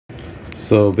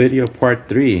So video part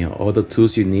 3, all the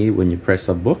tools you need when you press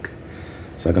a book.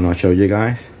 So I'm gonna show you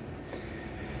guys.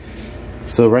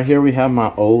 So right here we have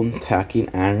my old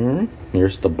tacking iron.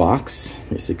 Here's the box,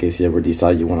 just in case you ever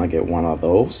decide you want to get one of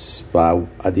those. But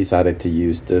I decided to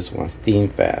use this one, Steam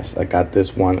Fast. I got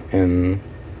this one in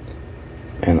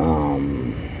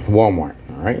Walmart,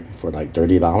 all right, for like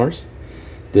 $30.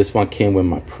 This one came with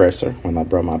my presser. When I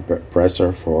brought my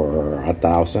presser for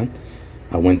 $1,000,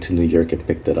 I went to New York and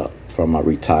picked it up from a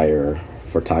retired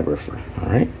photographer. All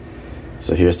right,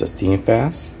 so here's the Steam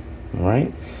Fast. All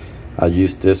right, I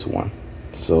use this one.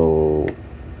 So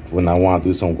when I want to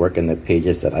do some work in the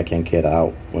pages that I can't get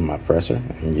out with my presser,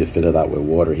 and you fill it out with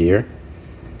water here.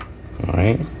 All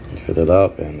right, you fill it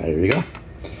up, and there you go.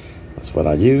 That's what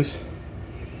I use.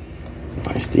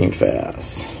 My Steam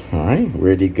Fast. All right,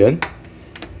 really good.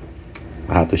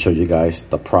 I have to show you guys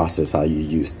the process how you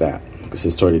use that, because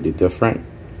it's totally different.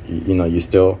 You know, you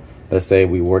still, let's say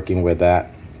we're working with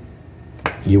that.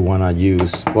 You want to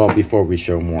use, well, before we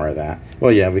show more of that,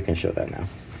 well, yeah, we can show that now.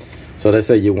 So let's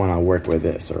say you want to work with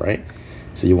this, all right?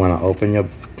 So you want to open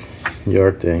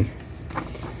your thing,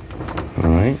 all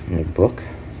right, your book,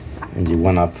 and you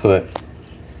want to put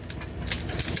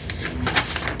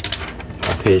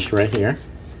a page right here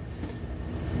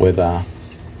with a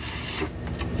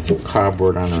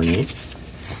cardboard underneath.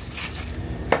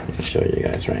 Let me show you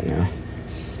guys right now.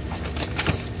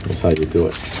 That's how you do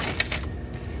it.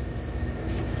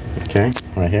 Okay,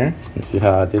 right here. You see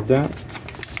how I did that?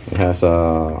 It has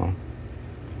a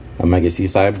magazine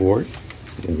side board.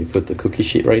 Then you put the cookie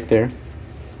sheet right there.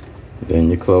 Then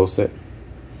you close it.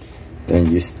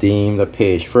 Then you steam the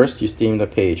page. First, you steam the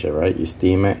page, all right? You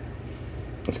steam it.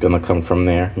 It's gonna come from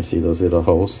there. You see those little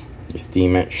holes? You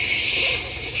steam it.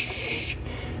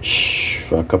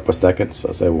 For a couple of seconds. So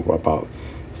I say about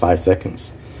 5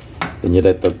 seconds. Then you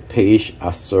let the page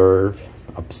absorb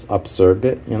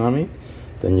it. You know what I mean?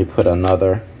 Then you put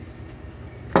another.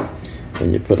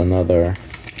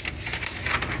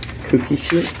 Cookie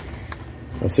sheet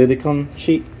or silicone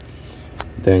sheet.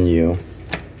 Then you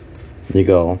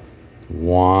go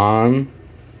 1,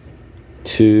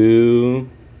 2,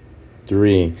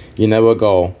 3. You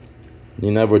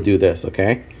never do this,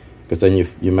 okay? Because then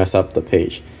you mess up the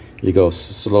page. You go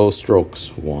slow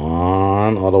strokes,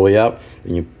 1 all the way up,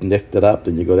 then you lift it up,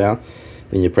 then you go down,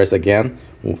 then you press again,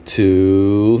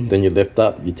 2, then you lift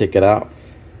up, you take it out.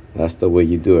 That's the way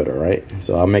you do it, all right?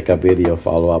 So I'll make a video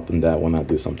follow up on that when I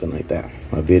do something like that,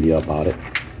 a video about it.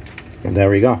 And there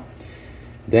we go.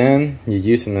 Then you're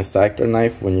using a sector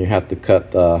knife when you have to cut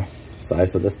the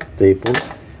size of the staples.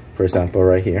 For example,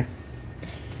 right here.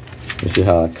 You see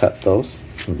how I cut those?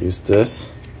 Use this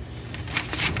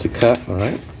to cut, all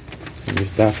right?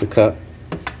 Use that to cut.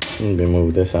 Let me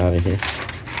move this out of here.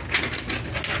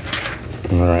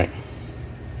 All right.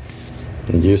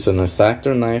 And using a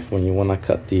sector knife when you want to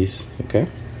cut these, okay?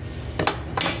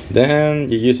 Then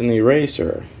you use an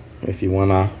eraser if you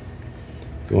want to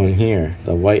go in here,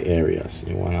 the white areas.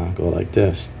 You want to go like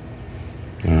this.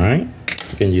 All right?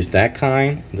 You can use that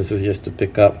kind. This is just to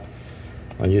pick up.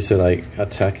 I use it like a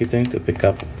tacky thing to pick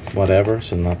up whatever,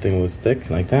 so nothing will stick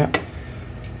like that.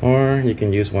 Or you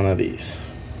can use one of these.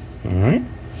 All right?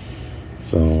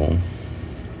 So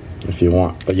if you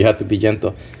want, but you have to be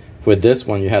gentle. With this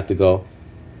one, you have to go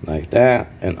like that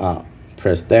and up.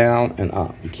 Press down and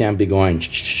up. You can't be going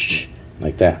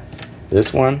like that.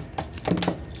 This one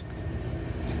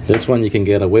you can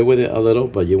get away with it a little,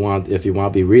 but you want, if you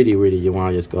want to be really, you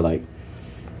want to just go like,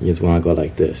 you just want to go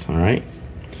like this, all right?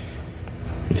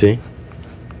 You see?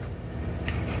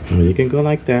 You can go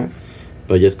like that,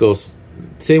 but just go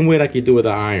same way like you do with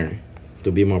the iron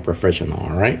to be more professional,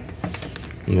 all right?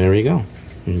 And there we go.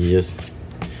 And you just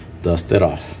dust it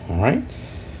off, all right?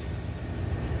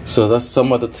 So that's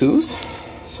some of the tools.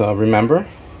 So remember,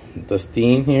 the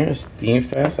steam here is Steam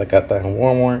Fast. I got that in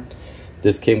Walmart.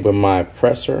 This came with my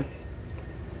presser.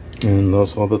 And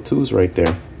those are the tools right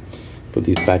there. Put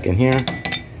these back in here.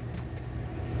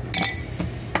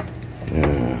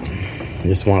 I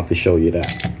just wanted to show you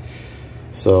that.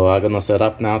 So I'm gonna set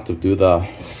up now to do the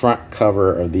front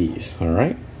cover of these, all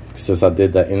right? Since I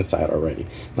did the inside already.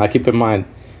 Now keep in mind,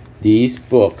 these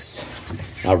books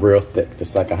are real thick.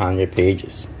 It's like 100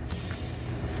 pages.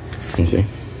 You see?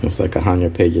 It's like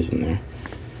 100 pages in there.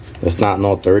 It's not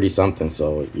no 30 something,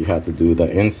 so you have to do the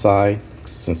inside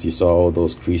since you saw all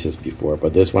those creases before.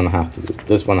 But this one I have to do.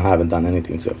 This one I haven't done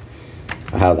anything, so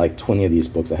I have like 20 of these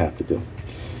books I have to do.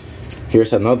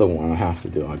 Here's another one I have to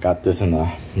do. I got this in the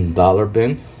dollar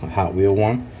bin, a Hot Wheel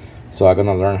one. So I'm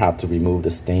gonna learn how to remove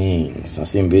the stains. I've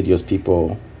seen videos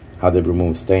people how they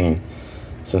remove stain.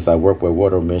 since I work with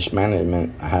water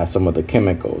management, I have some of the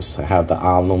chemicals. I have the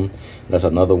alum. That's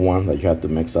another one that you have to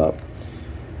mix up.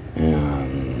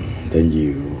 And then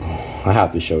I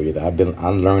have to show you that.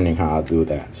 I'm learning how to do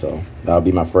that. So that'll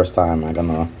be my first time. I'm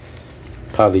gonna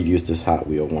probably use this Hot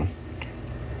Wheel one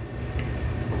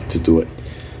to do it.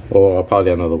 Or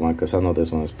probably another one, because I know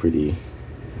this one is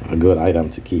a good item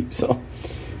to keep. So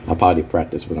I'll probably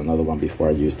practice with another one before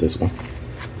I use this one.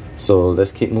 So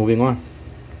let's keep moving on.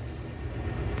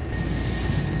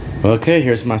 Okay,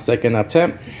 here's my second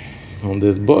attempt on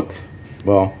this book.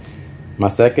 Well, my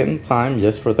second time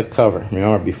just for the cover.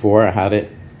 Remember before I had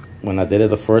it, when I did it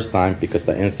the first time, because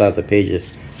the inside of the pages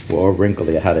were all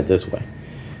wrinkly, I had it this way.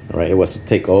 All right, it was to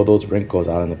take all those wrinkles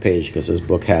out on the page, because this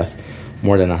book has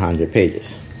more than 100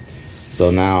 pages. So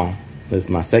now this is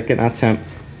my second attempt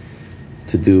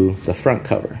to do the front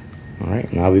cover. All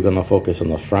right, now we're gonna focus on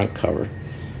the front cover.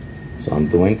 So I'm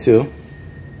doing two.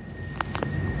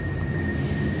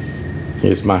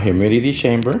 Here's my humidity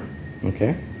chamber,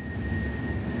 okay?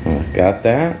 I got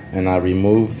that, and I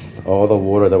removed all the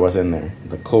water that was in there,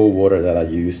 the cold water that I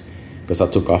used, because I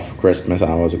took off for Christmas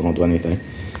and I wasn't gonna do anything.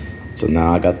 So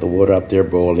now I got the water up there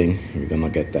boiling. We're gonna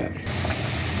get that.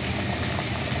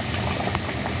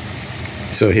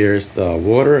 So here's the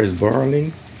water is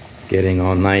boiling, getting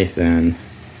all nice, and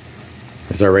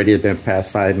it's already been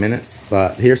past 5 minutes.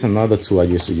 But here's another tool I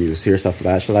used to use. Here's a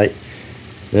flashlight.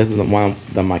 This is the one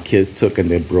that my kids took and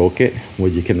they broke it, where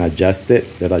you can adjust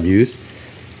it, that I use.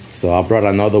 So I brought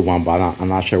another one, but I'm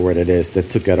not sure where it is. They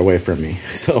took it away from me.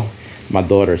 So my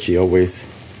daughter, she always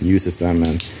uses them,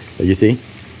 and you see,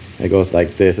 it goes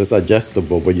like this. It's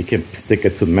adjustable, but you can stick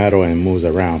it to metal and it moves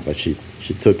around. But she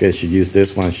took it, she used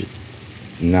this one.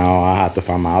 Now I have to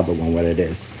find my other one, where it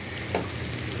is.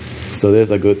 So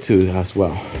there's a good tool as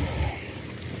well.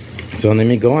 So let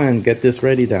me go and get this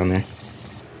ready down there.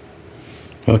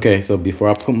 Okay, so before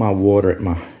I put my water,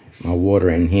 my water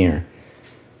in here,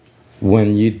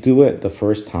 when you do it the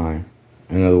first time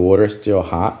and the water is still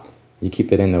hot, you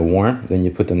keep it in there warm, then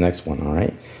you put the next one, all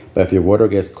right? But if your water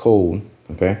gets cold,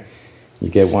 okay, you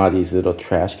get one of these little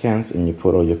trash cans and you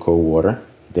put all your cold water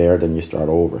there, then you start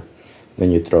over. Then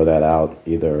you throw that out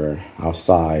either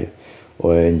outside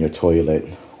or in your toilet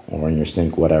or in your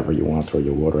sink, whatever you want to throw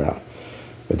your water out.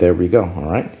 But there we go, all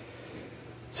right?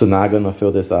 So now I'm gonna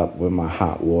fill this up with my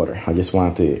hot water. I just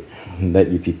wanted to let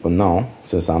you people know,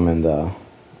 since I'm in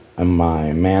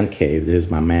my man cave. This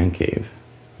is my man cave,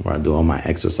 where I do all my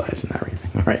exercise and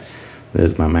everything. All right,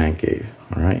 this is my man cave.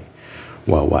 All right,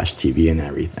 where I watch TV and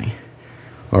everything.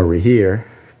 Over here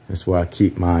is where I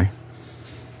keep my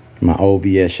old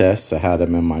VHS. I had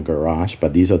them in my garage,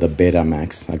 but these are the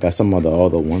Betamax. I got some of the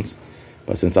other ones,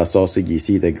 but since I saw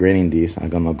CGC, they're grading these, I'm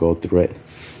gonna go through it.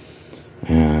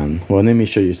 And well, let me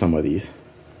show you some of these.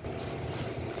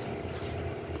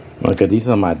 Okay, these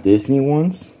are my Disney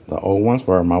ones, the old ones,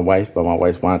 where my wife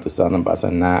wanted to sell them, but I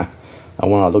said, nah, I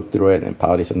want to look through it and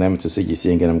probably send them to CGC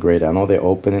and get them graded. I know they're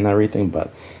open and everything,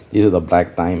 but these are the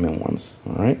black diamond ones,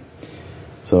 all right?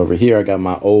 So over here, I got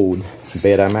my old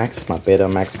Betamax, my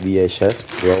Betamax VHS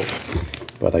Pro.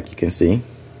 But like you can see,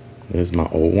 there's my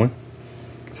old one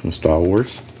from Star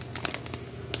Wars.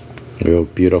 Real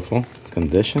beautiful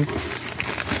condition.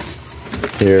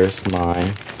 Here's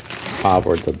my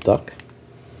Howard the Duck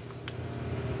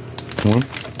one,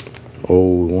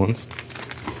 old ones.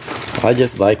 I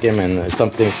just like him, and it's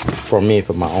something for me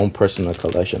for my own personal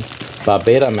collection. But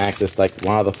Betamax is like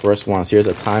one of the first ones. Here's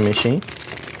a time machine.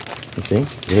 You see,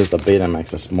 here's the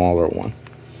Betamax, a smaller one.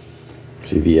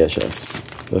 See,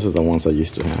 VHS. This is the ones I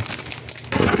used to have.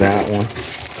 There's that one.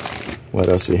 What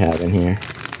else we have in here?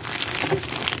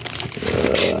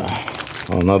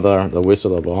 The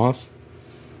Whistle of Oz.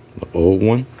 The old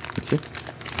one. You see?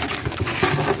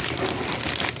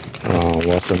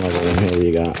 What's another one here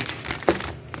we got?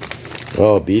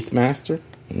 Oh, Beastmaster.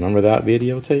 Remember that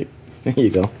videotape? There you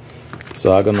go.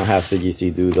 So I'm gonna have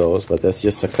CGC do those, but that's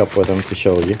just a couple of them to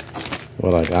show you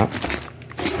what I got.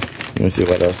 Let me see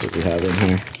what else do we have in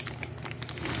here.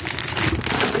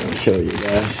 Let me show you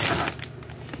guys.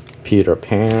 Peter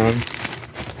Pan.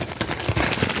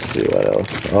 Let's see what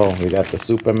else. Oh, we got the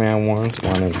Superman ones,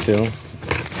 1 and 2.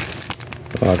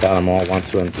 I got them all 1,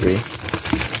 2, and 3.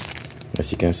 As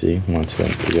you can see, 1, 2,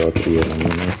 and 3, all 3 of them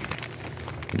in there.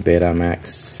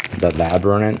 Betamax, the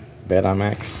Labyrinth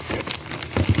Betamax.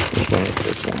 Which one is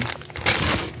this one?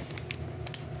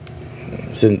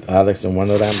 It's in Alex in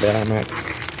Wonderland Betamax.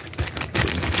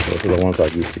 Those are the ones I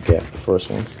used to get, the first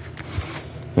ones.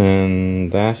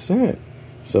 And that's it.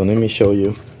 So let me show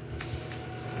you.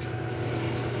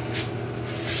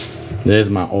 There's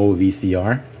my old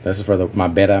VCR. This is for my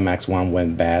Betamax one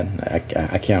went bad.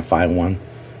 I can't find one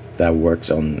that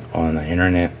works on the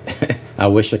internet. I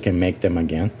wish I can make them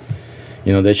again.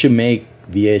 You know, they should make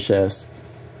VHS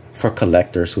for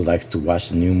collectors who likes to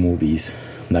watch new movies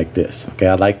like this. Okay,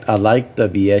 I like the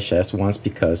VHS ones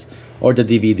because, or the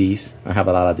DVDs. I have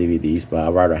a lot of DVDs, but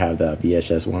I'd rather have the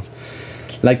VHS ones.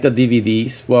 Like the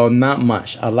DVDs, well, not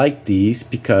much. I like these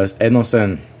because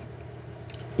innocent.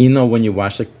 You know, when you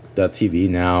watch the TV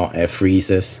now, it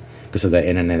freezes because of the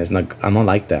internet. It's not. I don't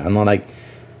like that. I don't like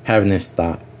having it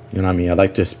stop. You know what I mean? I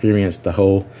like to experience the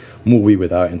whole movie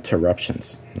without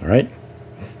interruptions. All right.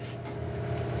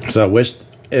 So I wish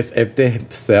if they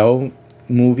sell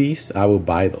movies, I would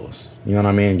buy those. You know what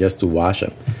I mean? Just to watch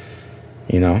them.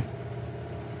 You know.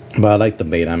 But I like the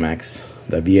Betamax.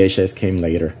 The VHS came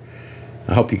later.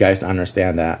 I hope you guys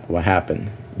understand that what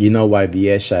happened. You know why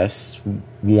VHS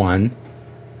won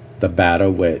the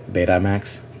battle with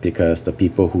Betamax? Because the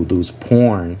people who do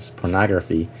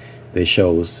pornography, they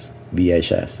chose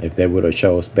VHS. If they would have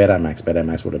chose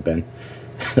Betamax would have been.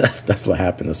 that's what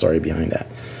happened. The story behind that.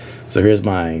 So here's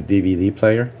my DVD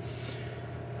player.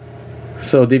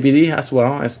 So DVD as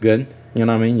well, it's good. You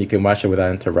know what I mean? You can watch it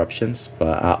without interruptions.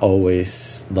 But I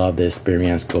always love the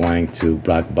experience going to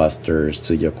Blockbusters,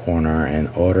 to your corner, and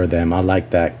order them. I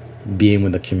like that, being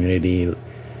with the community,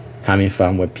 having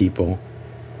fun with people,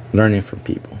 learning from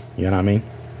people. You know what I mean?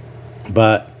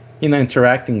 But, you know,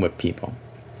 interacting with people.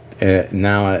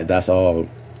 Now that's all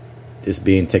is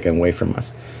being taken away from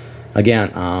us. Again,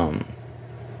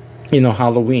 you know,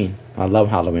 Halloween. I love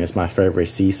Halloween. It's my favorite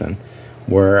season,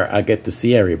 where I get to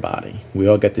see everybody. We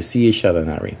all get to see each other and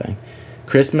everything.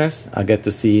 Christmas, I get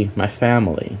to see my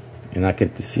family, and I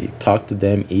get to talk to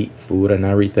them, eat food and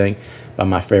everything. But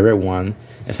my favorite one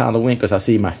is Halloween, because I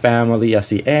see my family. I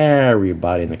see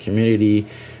everybody in the community.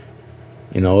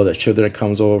 You know, the children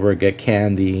comes over, get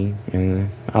candy, and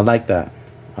I like that.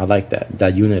 I like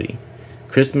that unity.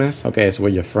 Christmas, okay, it's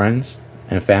with your friends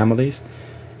and families.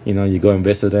 You know, you go and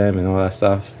visit them and all that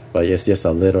stuff. But it's just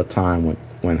a little time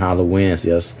when Halloween is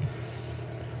just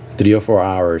 3 or 4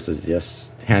 hours. It's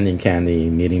just handing candy,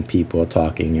 meeting people,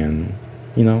 talking, and,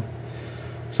 you know.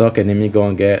 So, okay, let me go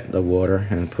and get the water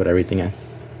and put everything in.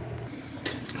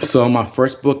 So my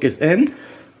first book is in.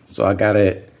 So I got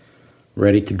it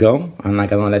ready to go. I'm not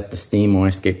going to let the steam or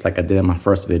escape like I did in my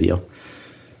first video.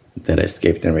 That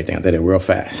escaped everything. I did it real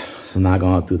fast. So now I'm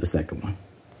going to do the second one.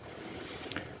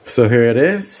 So here it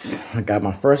is. I got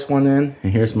my first one in,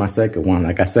 and here's my second one.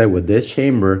 Like I said, with this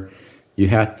chamber, you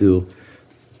have to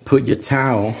put your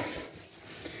towel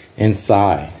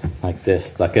inside like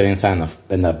this. Like it inside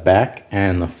in the back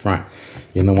and the front.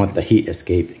 You don't want the heat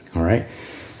escaping, all right?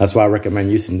 That's why I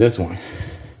recommend using this one.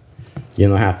 You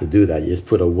don't have to do that. You just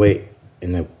put a weight,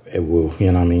 and it will,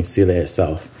 you know what I mean, seal it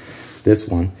itself. This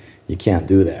one, you can't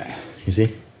do that. You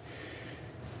see?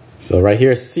 So right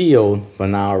here is sealed, but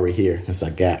now over here there's a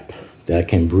gap that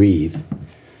can breathe.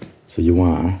 So you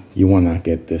wanna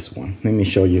get this one. Let me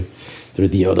show you through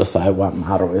the other side what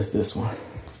model is this one.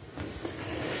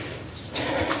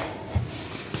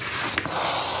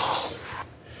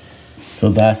 So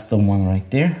that's the one right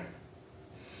there.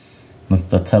 That's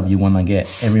the tub you wanna get.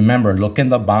 And remember, look in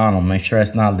the bottom. Make sure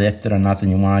it's not lifted or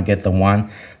nothing. You wanna get the one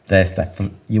that's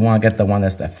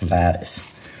the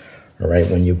flattest. All right,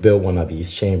 when you build one of these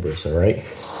chambers, all right?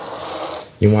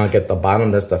 You want to get the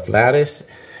bottom that's the flattest,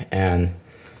 and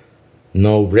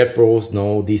no ripples,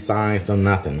 no designs, no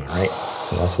nothing, all right?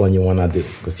 So that's what you want to do,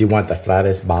 because you want the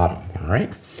flattest bottom, all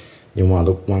right? You want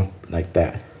to look one like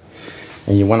that.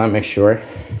 And you want to make sure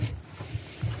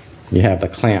you have the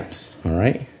clamps, all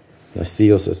right? That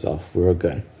seals itself real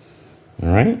good, all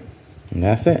right? And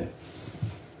that's it.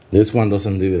 This one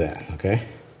doesn't do that, okay?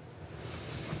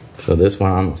 So this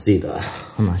one, I don't see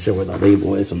I'm not sure where the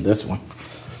label is on this one.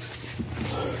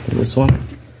 This one,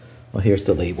 well, here's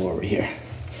the label over here.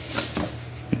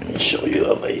 Let me show you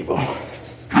the label.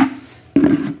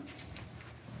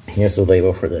 Here's the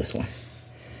label for this one.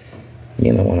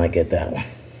 You know when I get that one.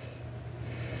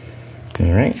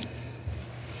 All right.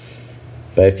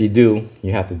 But if you do,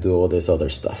 you have to do all this other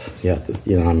stuff. You have to,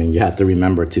 you know what I mean? You have to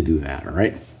remember to do that, all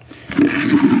right?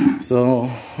 So,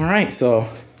 all right, so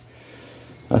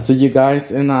I'll see you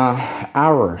guys in an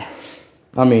hour.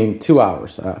 I mean, 2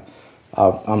 hours.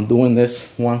 I'm doing this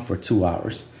one for 2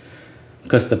 hours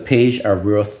because the pages are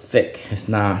real thick. It's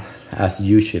not as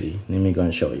usually. Let me go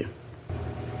and show you.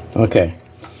 Okay,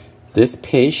 this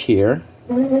page here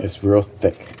is real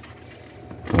thick.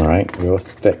 All right, real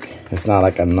thick. It's not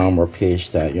like a normal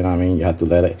page that, you know what I mean, you have to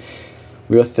let it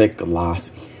real thick,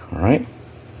 glossy. All right,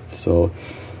 so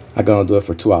I'm gonna do it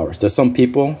for 2 hours. There's some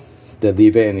people they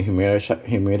leave it in the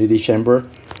humidity chamber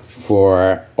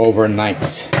for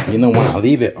overnight. You don't want to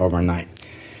leave it overnight,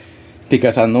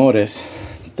 because I noticed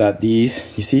that these,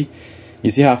 you see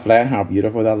how flat, how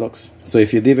beautiful that looks? So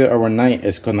if you leave it overnight,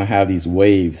 it's gonna have these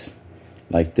waves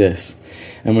like this.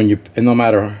 And no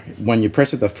matter when you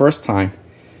press it the first time,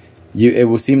 it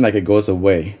will seem like it goes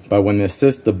away. But when it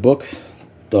sits the book,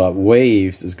 the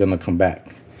waves is gonna come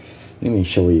back. Let me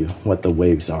show you what the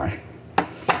waves are.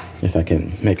 If I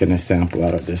can make an example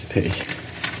out of this page.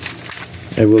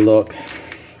 It will look,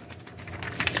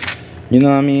 you know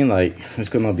what I mean? Like, it's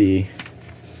gonna be,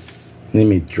 let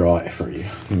me draw it for you.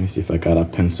 Let me see if I got a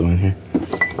pencil in here.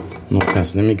 No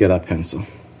pencil, let me get a pencil.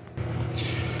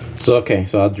 So, okay,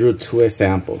 so I drew 2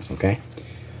 examples, okay?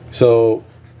 So,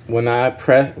 when I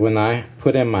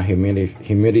put in my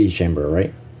humidity chamber,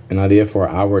 right? And I leave it for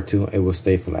an hour or 2, it will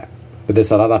stay flat. But there's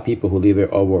a lot of people who leave it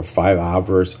over 5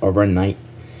 hours overnight.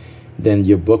 Then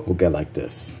your book will get like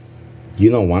this. You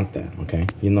don't want that, okay?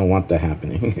 You don't want that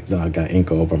happening. I got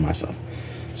ink all over myself.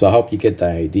 So I hope you get the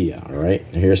idea, all right?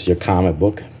 Here's your comic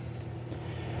book.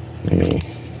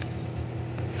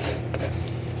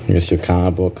 Here's your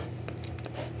comic book.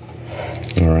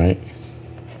 All right.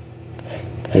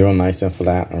 Real nice and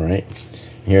flat, all right?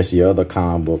 Here's your other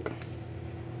comic book.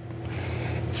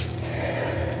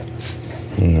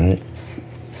 All right.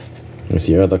 Here's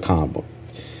your other comic book.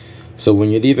 So when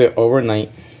you leave it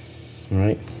overnight, all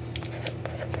right?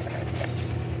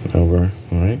 All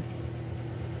right?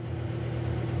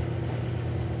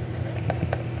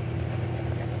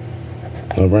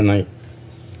 Overnight,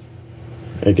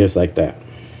 it gets like that.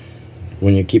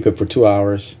 When you keep it for 2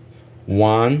 hours,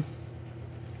 1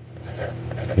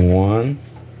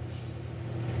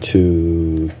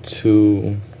 to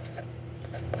 2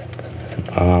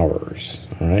 hours,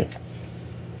 all right?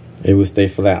 It will stay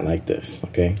flat like this,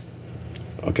 okay?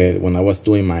 Okay, when I was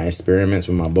doing my experiments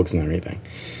with my books and everything.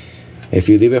 If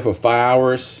you leave it for 5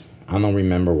 hours, I don't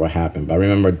remember what happened, but I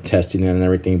remember testing it and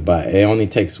everything, but it only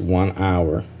takes 1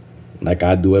 hour. Like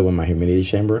I do it with my humidity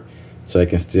chamber, so it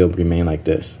can still remain like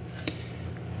this.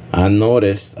 I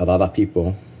noticed a lot of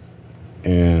people,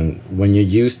 and when you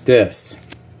use this,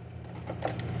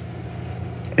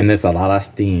 and there's a lot of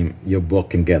steam, your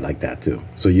book can get like that too.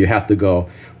 So you have to go,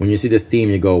 when you see the steam,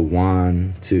 you go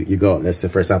 1, 2, you go, let's say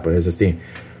for example, here's the steam.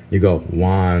 You go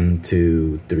 1,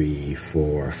 2, 3,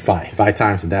 4, 5. 5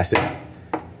 times and that's it.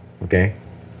 Okay?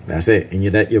 That's it. And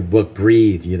you let your book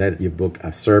breathe. You let your book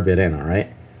absorb it in, all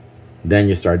right? Then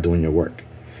you start doing your work.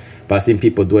 But I've seen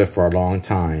people do it for a long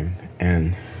time,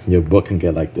 and your book can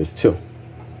get like this too.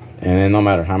 And no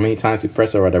matter how many times you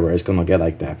press or whatever, it's gonna get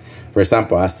like that. For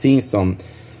example, I've seen some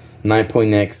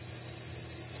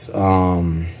 9.X,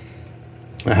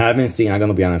 I haven't seen, I'm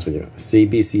gonna be honest with you,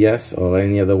 CBCS or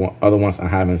any other ones, I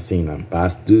haven't seen them.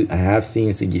 But I have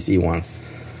seen CGC ones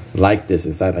like this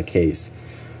inside the case,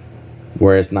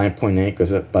 where it's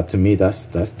 9.8, but to me that's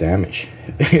damage.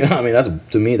 You know what I mean?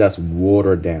 To me that's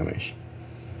water damage.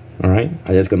 All right,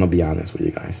 I'm just gonna be honest with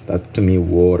you guys. That's to me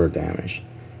water damage.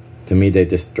 To me, they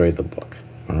destroyed the book.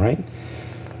 All right,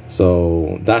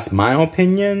 so that's my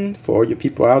opinion for all you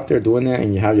people out there doing that,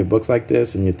 and you have your books like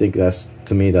this, and you think that's,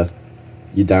 to me, that's,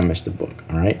 you damaged the book.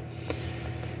 All right.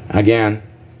 Again,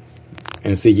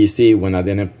 in CGC, when I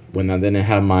didn't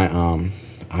have my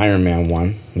Iron Man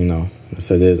one, you know,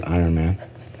 so it is Iron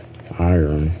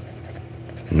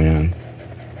Man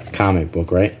comic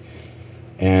book, right?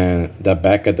 And the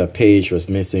back of the page was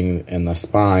missing, and the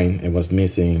spine, it was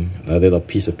missing a little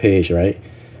piece of page, right?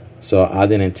 So I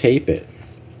didn't tape it.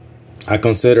 I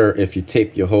consider if you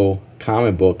tape your whole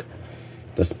comic book,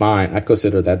 the spine, I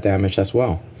consider that damage as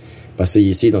well. But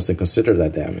CGC doesn't consider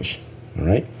that damage, all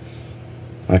right?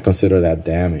 I consider that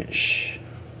damage.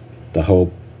 The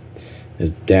whole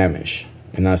is damage.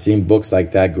 And I've seen books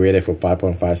like that graded for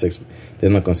 5.56. They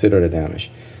don't consider the damage.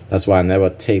 That's why I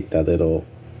never taped that little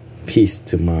piece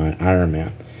to my Iron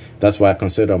Man. That's why I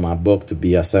consider my book to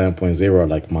be a 7.0,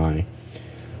 like my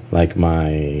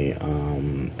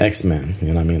X-Men. You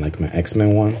know what I mean? Like my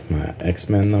X-Men one, my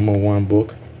X-Men #1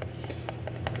 book.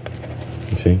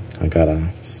 You see, I got a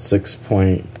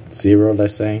 6.0,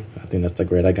 let's say. I think that's the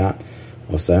grade I got.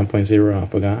 Or 7.0, I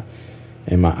forgot.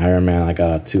 And my Iron Man, I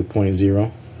got a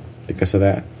 2.0 because of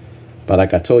that. But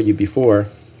like I told you before,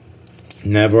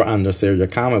 never undersell your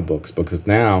comic books, because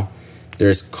now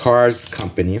there's cards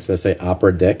companies, let's say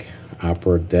Upper Deck.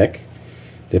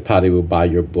 They probably will buy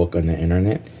your book on the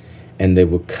internet, and they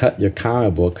will cut your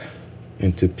comic book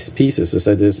into pieces. Let's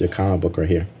say this is your comic book right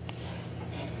here.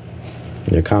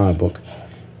 Your comic book.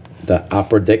 The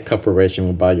Upper Deck Corporation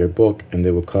will buy your book, and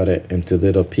they will cut it into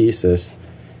little pieces,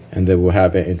 and they will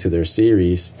have it into their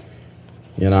series,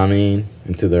 you know what I mean,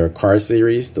 into their card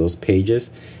series, those pages.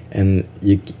 And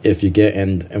if you get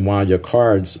in one of your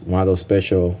cards, one of those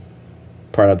special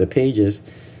part of the pages,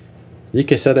 you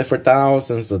can sell it for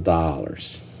thousands of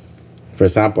dollars. For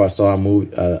example, I saw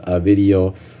a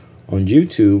video on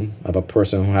YouTube of a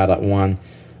person who had one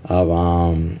of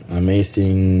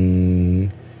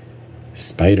Amazing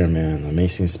Spider-Man,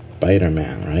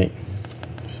 right?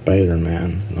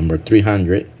 Spider-Man number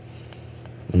 300.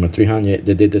 Number 300,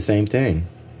 they did the same thing.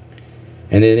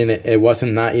 And then it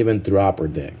wasn't not even through Upper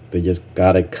Deck. They just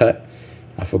got it cut.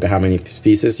 I forgot how many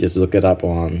pieces. Just look it up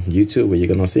on YouTube where you're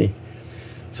going to see.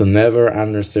 So never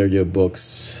undersell your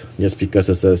books just because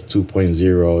it says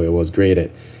 2.0. It was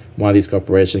graded. One of these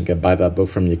corporations can buy that book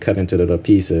from you, cut into little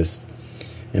pieces.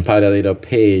 And probably that little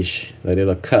page, that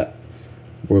little cut,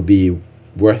 will be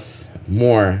worth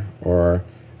more or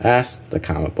as the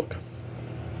comic book.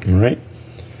 All right?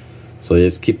 So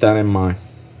just keep that in mind.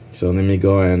 So let me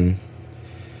go and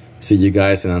see you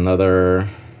guys in another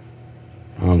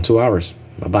 2 hours.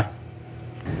 Bye-bye.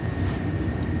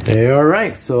 Hey, all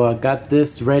right, so I got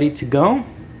this ready to go.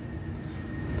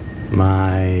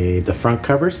 The front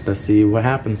covers. Let's see what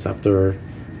happens after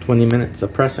 20 minutes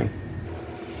of pressing.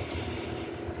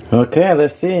 Okay,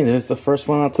 let's see. There's the first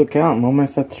one I took out.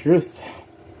 Moment of truth.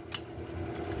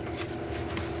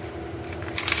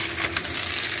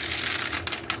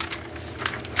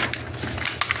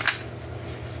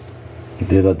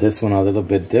 Did this one a little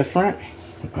bit different,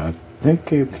 but I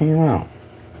think it came out.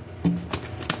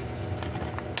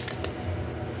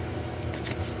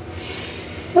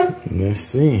 Let's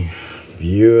see.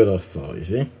 Beautiful, you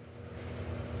see?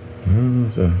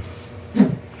 So,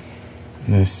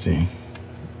 let's see.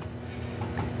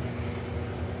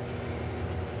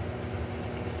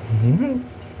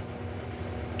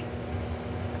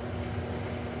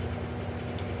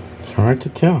 It's hard to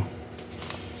tell.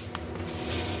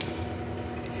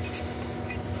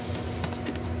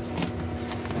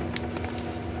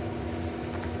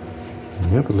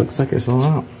 Yep, it looks like it's all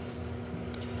out.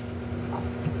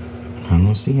 I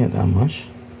don't see it that much.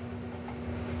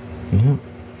 Yep.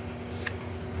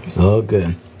 It's all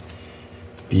good.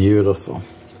 Beautiful.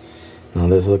 Now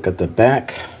let's look at the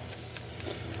back.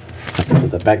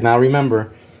 The back. Now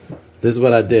remember, this is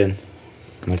what I did.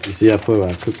 Like you see, I put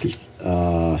a cookie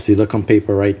silicone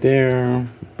paper right there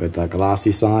with the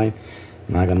glossy side.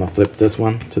 Now I'm gonna flip this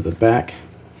one to the back.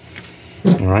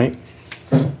 All right.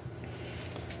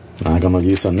 Now I'm gonna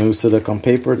use a new silicone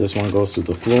paper. This one goes to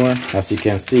the floor. As you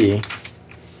can see,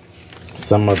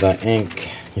 some of the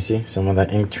ink, you see, some of the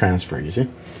ink transfer, you see.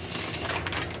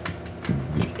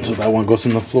 So that one goes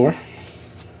on the floor.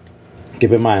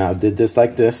 Keep in mind, I did this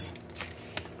like this.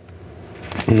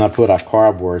 And I put a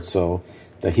cardboard so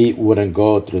the heat wouldn't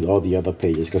go through all the other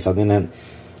pages, because I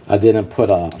didn't put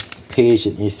a page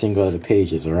in each single of the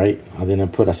pages, all right? I didn't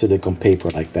put a silicone paper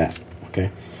like that,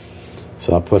 okay?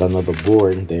 So I put another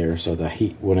board there so the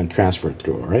heat wouldn't transfer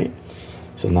through, all right?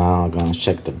 So now I'm gonna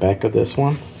check the back of this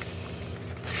one.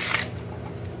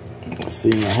 Let's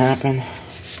see what happened.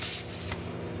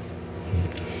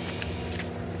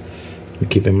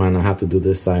 Keep in mind, I have to do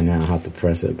this side now. I have to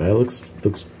press it, but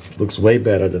it looks way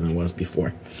better than it was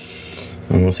before.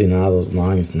 I don't see now those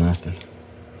lines, nothing.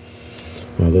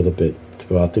 A little bit.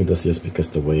 Well, I think that's just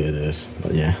because the way it is.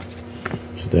 But yeah.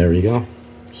 So there we go.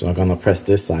 So I'm gonna press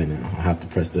this side now. I have to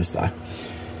press this side.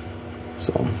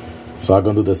 So I'm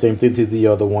gonna do the same thing to the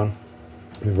other one.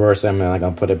 Reverse them, and I'm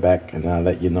gonna put it back, and I'll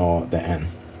let you know the end.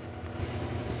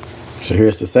 So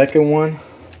here's the second one.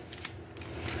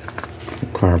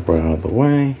 Cardboard out of the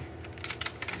way.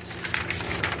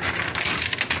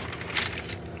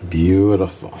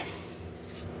 Beautiful.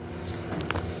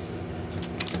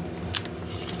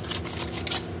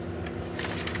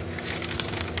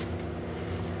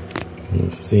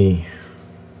 Let's see.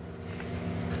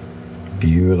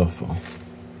 Beautiful.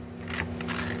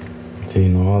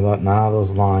 See, all that now,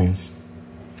 those lines.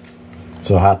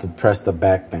 So I have to press the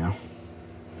back now.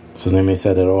 So let me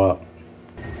set it all up.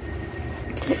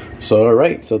 So all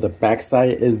right, so the back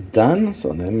side is done. So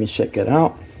let me check it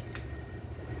out.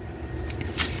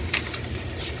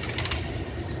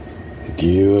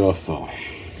 Beautiful.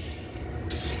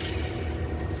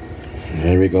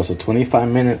 There we go. So 25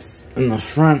 minutes in the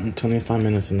front and 25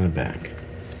 minutes in the back.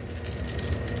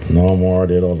 No more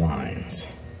little lines.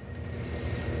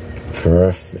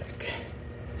 Perfect.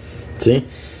 See?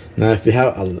 Now if you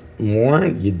have more,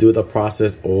 you do the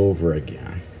process over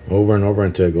again. Over and over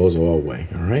until it goes all the way.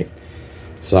 All right?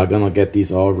 So I'm going to get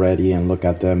these all ready and look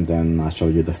at them. Then I'll show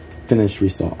you the finished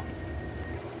result.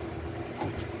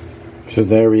 So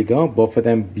there we go. Both of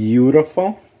them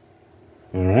beautiful.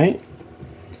 All right.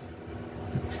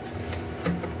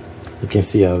 can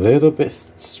see a little bit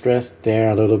stressed there,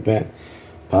 a little bit.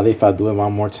 Probably if I do it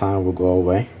one more time, it will go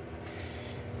away.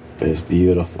 But it's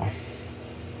beautiful.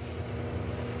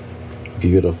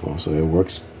 Beautiful. So it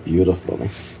works beautifully.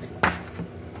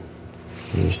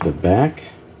 Here's the back.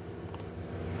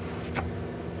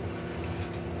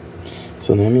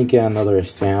 So let me get another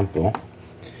sample.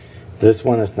 This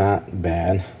one is not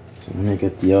bad. So let me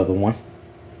get the other one.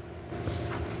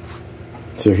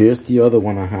 So here's the other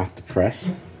one I have to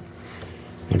press.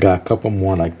 I got a couple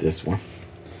more like this one.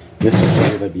 This is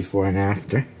probably the before and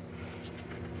after.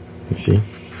 You see?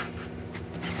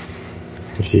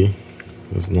 You see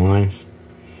those lines?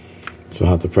 So I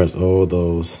have to press all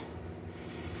those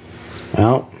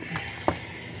out.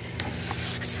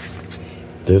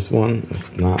 This one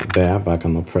is not bad, but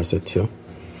I'm gonna press it too.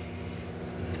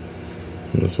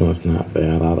 This one is not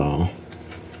bad at all.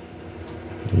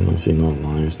 You don't see no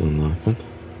lines, no nothing.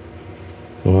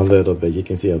 Well, a little bit. You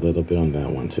can see a little bit on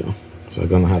that one too. So I'm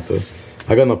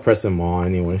gonna press them all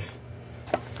anyways.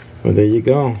 Well, there you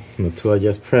go. The two I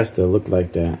just pressed, they look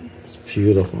like that. It's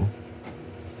beautiful.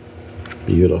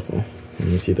 Beautiful. Let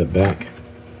me see the back.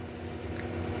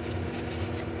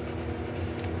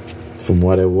 From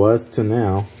what it was to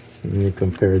now, let me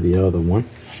compare the other one.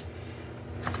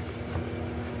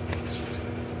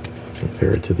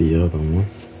 Compare it to the other one.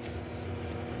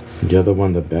 The other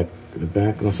one, the back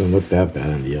doesn't look that bad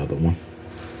in the other one.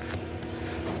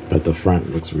 But the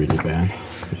front looks really bad.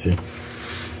 You see?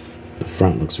 The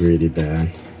front looks really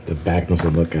bad. The back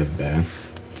doesn't look as bad.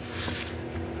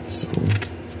 So,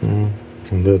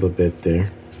 a little bit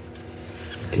there.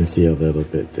 You can see a little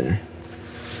bit there.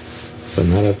 But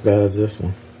not as bad as this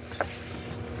one.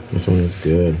 This one is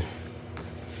good.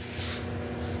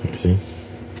 You see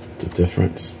the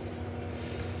difference?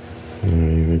 Let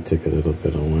me take a little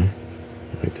bit away.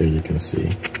 Right there you can see.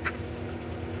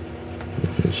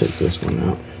 Let me check this one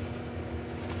out.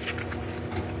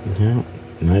 Yeah,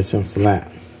 nice and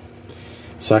flat.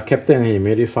 So I kept it in a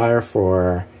humidifier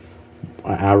for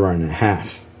an hour and a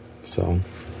half. So,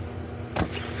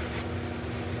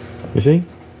 you see?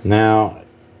 Now,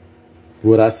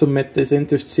 would I submit this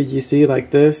into CGC like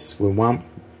this with one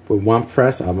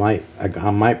press? I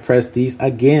might press these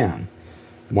again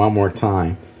one more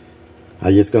time.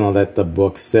 I'm just gonna let the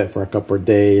book sit for a couple of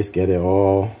days, get it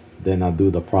all, then I'll do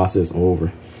the process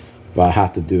over. But I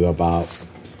have to do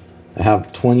I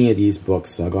have 20 of these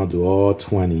books, so I'm gonna do all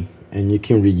 20. And you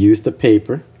can reuse the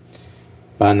paper.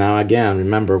 But now again,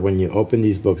 remember when you open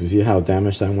these books, you see how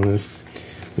damaged that one is?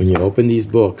 When you open these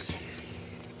books,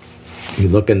 you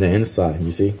look in the inside,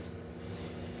 you see?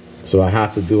 So I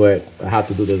have to do it, I have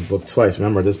to do this book twice.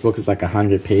 Remember, this book is like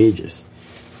 100 pages.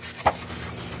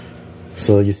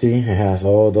 So you see, it has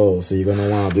all those. So you're gonna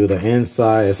wanna do the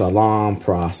inside. It's a long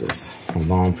process,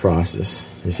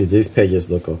 You see, these pages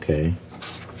look okay.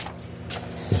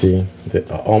 You see,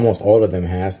 almost all of them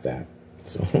has that.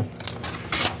 So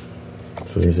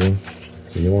you see,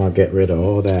 you wanna get rid of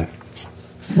all that.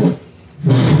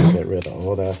 Get rid of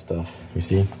all that stuff, you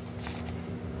see?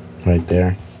 Right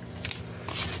there.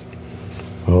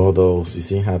 All those, you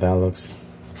see how that looks?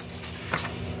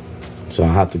 So I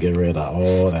have to get rid of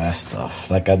all that stuff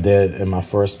like I did in my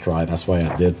first try. That's why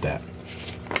I did that.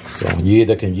 So you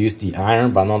either can use the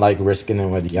iron, but I don't like risking it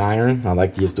with the iron. I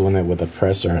like just doing it with a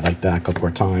presser like that a couple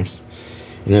of times.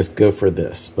 And it's good for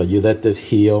this. But you let this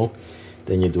heal,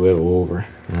 then you do it over.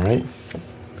 All right.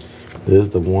 This is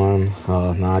the one.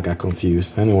 Now I got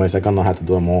confused. Anyways, I'm gonna have to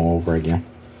do them all over again.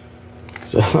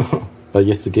 So, but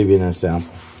just to give you an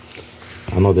example,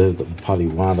 I know this is probably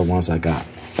one of the ones I got.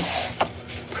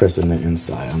 Pressing the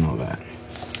inside, I know that.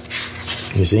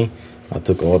 You see, I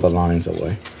took all the lines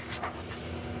away.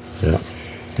 Yeah,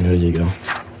 there you go.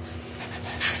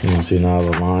 You don't see now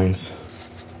the lines.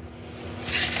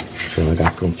 So I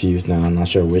got confused now. I'm not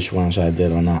sure which ones I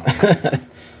did or not.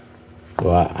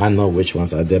 Well, I know which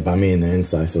ones I did, but I mean the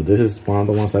inside. So this is one of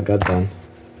the ones I got done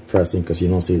pressing because you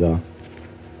don't see the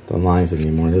lines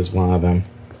anymore. This is one of them.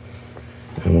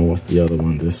 And what's the other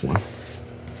one? This one.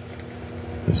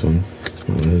 This one.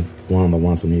 Well, this is one of the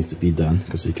ones who needs to be done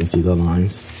because you can see the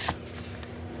lines.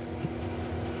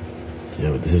 Yeah,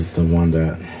 but this is the one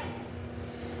that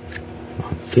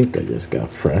I think I just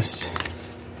got pressed.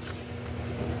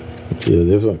 See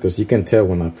this one, because you can tell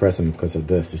when I press them because of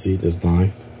this. You see this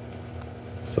line?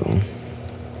 So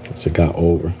it got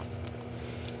over.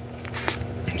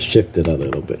 Shifted a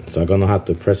little bit. So I'm gonna have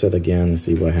to press it again and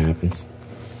see what happens.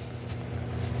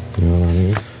 You know what I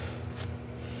mean?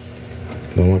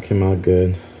 The one came out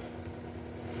good.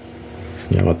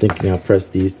 Yeah, I'm thinking I'll press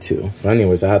these two. But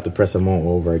anyways, I have to press them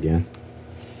all over again.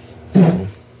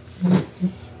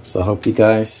 So I hope you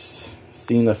guys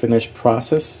seeing the finished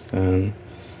process, and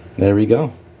there we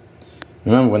go.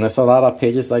 Remember, when there's a lot of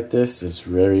pages like this, it's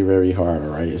very, very hard,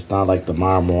 all right? It's not like the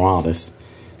Miles Morales.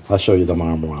 I'll show you the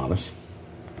Miles Morales.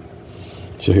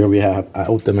 So here we have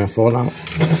ultimate fallout.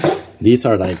 These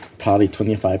are like probably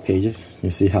 25 pages. You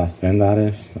see how thin that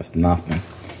is? That's nothing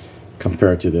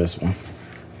compared to this one.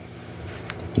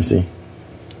 You see?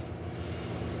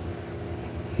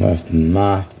 That's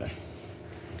nothing.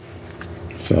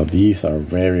 So these are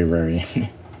very, very,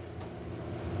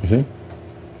 you see?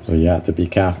 So you have to be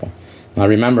careful. Now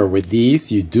remember, with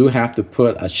these, you do have to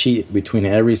put a sheet between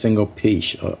every single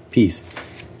piece,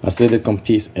 a silicone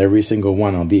piece, every single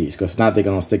one of these, because if not, they're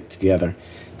gonna stick together.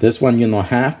 This one you don't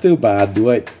have to, but I do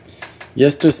it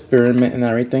just to experiment and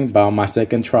everything. But on my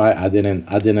second try, I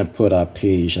didn't put a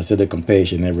silicone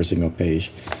page in every single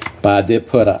page, but I did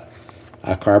put a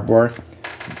cardboard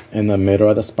in the middle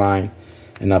of the spine,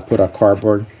 and I put a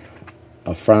cardboard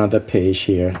in front of the page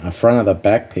here, in front of the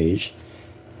back page,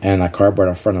 and a cardboard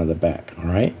in front of the back. All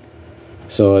right,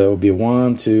 so it will be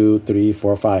 1, 2, 3,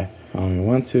 4, 5.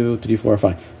 1, 2, 3, 4,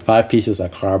 5. 5 pieces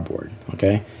of cardboard.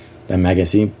 Okay, the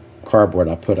magazine cardboard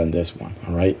I put on this one.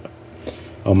 All right,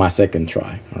 on my second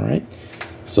try. All right,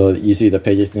 so you see the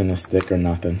pages didn't stick or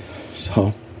nothing.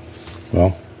 So,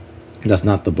 well, that's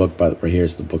not the book, but right here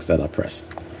is the books that I pressed.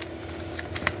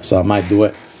 So I might do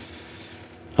it.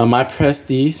 I might press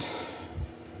these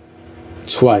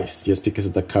twice just because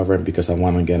of the cover and because I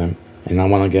want to get them, and I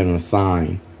want to get them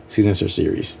signed Signature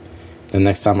Series. The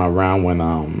next time around, when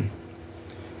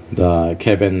the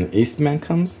Kevin Eastman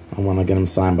comes, I want to get him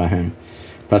signed by him.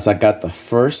 Plus, I got the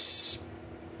first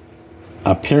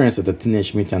appearance of the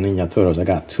Teenage Mutant Ninja Turtles. I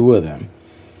got 2 of them.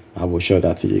 I will show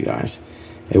that to you guys.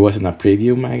 It was in a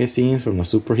preview magazines from the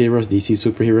superheroes, DC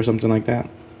superheroes, something like that.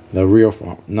 The real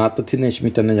form, not the Teenage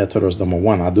Mutant Ninja Turtles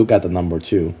 #1. I do got the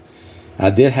 #2. I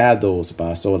did have those, but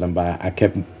I sold them. But I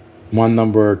kept one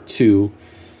 #2.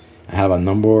 I have a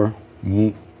number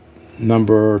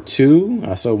 2.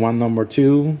 I sold one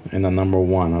 #2 and a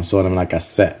 #1. I sold them like a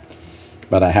set,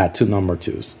 but I had 2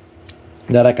 #2s.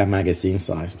 They're like a magazine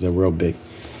size. They're real big,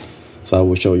 so I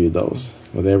will show you those.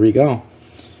 Well, there we go.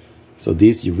 So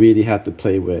these, you really have to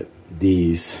play with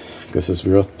these because it's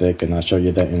real thick, and I'll show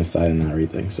you the inside and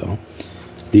everything. So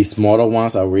these smaller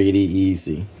ones are really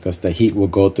easy because the heat will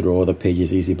go through all the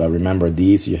pages easy. But remember,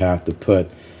 these you have to put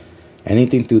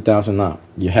anything 2,000 up.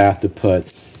 You have to put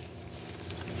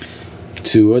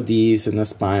 2 of these in the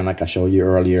spine, like I showed you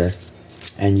earlier,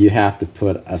 and you have to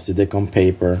put a silicone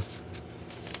paper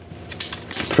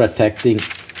protecting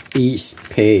each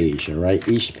page. All right,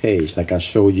 each page, like I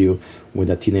showed you with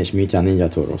the Teenage Mutant Ninja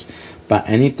Turtles. But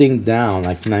anything down,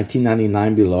 like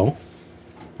 1999 below,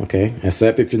 okay,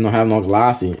 except if you don't have no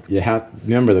glossy, you have,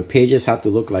 remember, the pages have to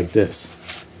look like this.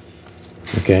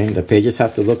 Okay, the pages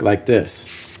have to look like this.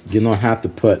 You don't have to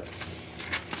put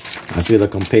a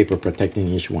silicone paper protecting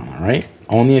each one. All right,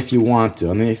 only if you want to,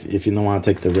 only if you don't want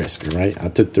to take the risk. All right, I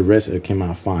took the risk, it came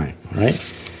out fine. All right,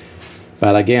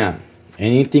 but again,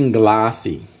 anything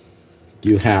glossy,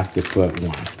 you have to put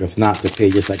one. If not, the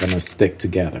pages are gonna stick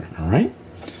together. All right,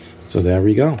 so there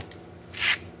we go.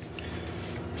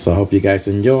 So I hope you guys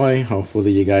enjoy.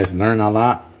 Hopefully you guys learn a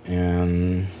lot,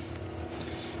 and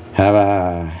have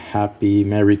a happy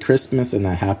Merry Christmas and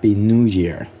a Happy New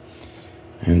Year.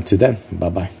 And to then,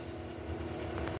 bye-bye.